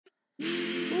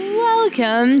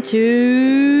Welcome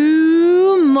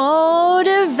to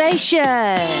Motivation,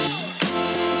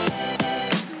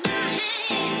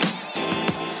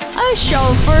 a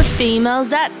show for females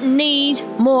that need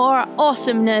more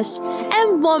awesomeness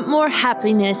and want more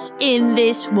happiness in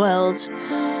this world.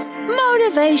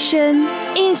 Motivation,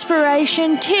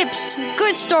 inspiration, tips,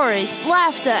 good stories,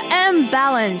 laughter, and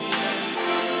balance.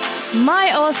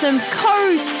 My awesome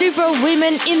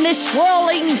co-superwomen in this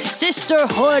swirling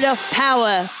sisterhood of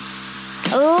power.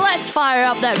 Let's fire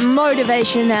up that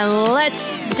motivation and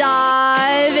let's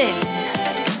dive in.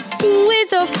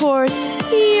 With, of course,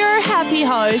 your happy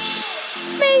host,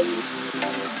 me,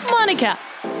 Monica.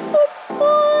 Whoop,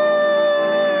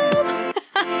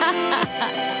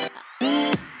 whoop.